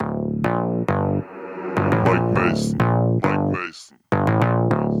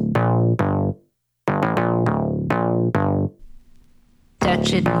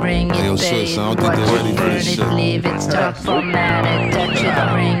Touch it, bring it, babe. Watch it, turn it, leave it, start formatted. Touch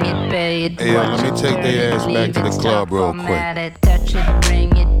it, bring it, babe. Hey, let me take their ass back to the club real quick. Touch it,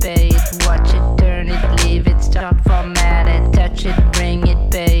 bring it, babe. Watch it, turn it, leave it, start formatted. Touch it, bring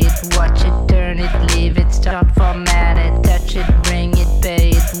it, babe. Watch it, turn it, leave it, start formatted. Touch it, bring it,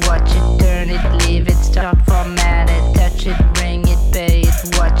 babe. Watch it, turn it, leave it, start formatted. Touch it, bring it, babe.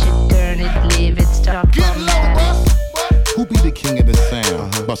 Watch it, turn it, leave it, start formatted. Who be the king of the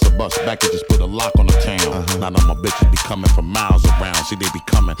sound? Bust a bus back and just put a lock on the town. Now my bitches be coming from miles around. See, they be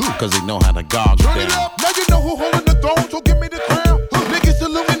coming, cause they know how to gog you down. Now you know who holding the throne, so give me the crown. Niggas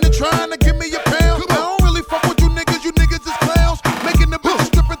saluting and trying to give me a pound. I don't really fuck with you niggas is clowns. Making the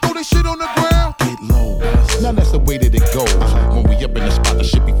bitches strip and throw this shit on the ground. Get low, now that's the way that it goes. When we up in the spot, the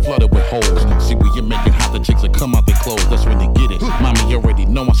shit be flooded with holes. See, when you make it hot, the chicks will come out their clothes. That's when they get it. Mommy already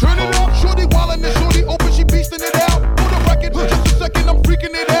know I'm Turn it up, shorty wildin' and shorty open, she beastin' it out. Just a second, I'm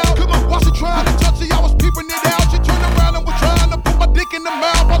freaking it out. Come on, while she trying to touch it, I was peeping it out. She turned around and was trying to put my dick in the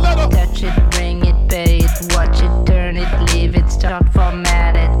mouth. I let her touch it, bring it, babe. Watch it, turn it, leave it, start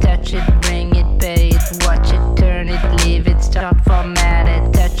formatted. Touch it, bring it, babe. Watch it, turn it, leave it, start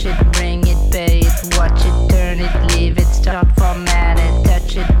formatted. Touch it, bring it, babe. Watch it, turn it, leave it, start formatted.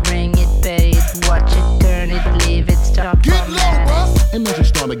 Touch it, bring it, babe. Watch it, turn it, leave it, start get low, formatted. bruh. And then she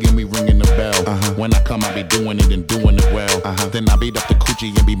started getting me ringing the bell. When I come, I be doing it and doing it well. Then I beat up the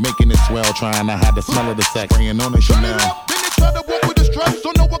coochie and be making it swell. Trying to hide the smell of the sex, spraying on the Turn Chanel. it up, then they try to walk with the stripes,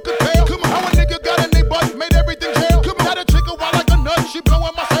 so no one could tell. Come on, how a nigga got in they butt, made everything jail. Come on, got a chick a wild like a nut, she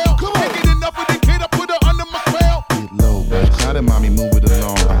blowing my cell. Come on, can't get enough of the kid, I put her under my spell. Get low, bro. Now that mommy move it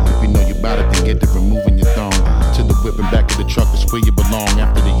along. If you know you bout it, then get to removing your thong. To the whip and back to the truck, that's where you belong.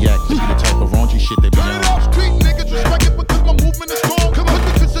 After the yak, you be the type of raunchy shit they be Turn it up, on. street niggas respect it because my movement is strong. Come on,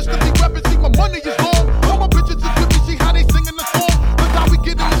 we consistently rapping, see my money is long. All my bitches is with me, see how they singing the song. That's how we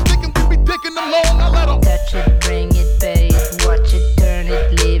get in the stick and we be dicking them long. I let them Touch it, bring it, babe. Watch it, turn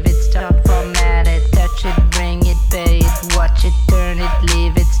it, leave it, start formatted. Touch it, bring it, babe. Watch it, turn it,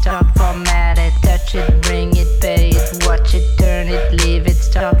 leave it, start formatted. Touch it, bring it, babe. Watch it, turn it, leave it,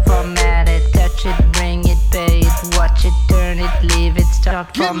 start formatted. Touch it, bring it, babe. Watch it, turn it, leave it,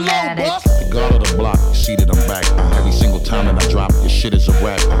 start get low, formatted. boss. The guard of the block, you see that I'm back. Every single time that I drop, your shit is a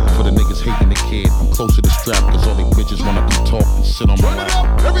rap. For the niggas hating the kid, I'm close to the strap. Cause all they bitches wanna be talk and sit on my Turn it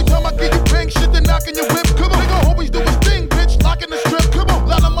lap. up, every time I give you bang shit, they knocking your whip. Come on, nigga always do his thing, bitch, locking the strip. Come on,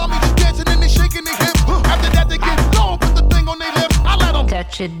 lot of mommies just dancing and they shaking their hips. After that they get low, put the thing on their lips. I let them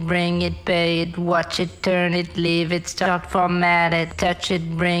Touch it, bring it, babe. Watch it, turn it, leave it, start formatted. Touch it,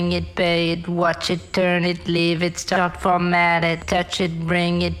 bring it, babe. Watch it, turn it, leave it, start formatted. Touch it,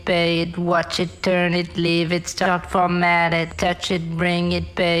 bring it, babe. Watch it, turn it, leave it, start formatted. Touch it, bring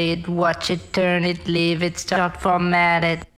it, babe. Watch it, turn it, leave it, start formatted.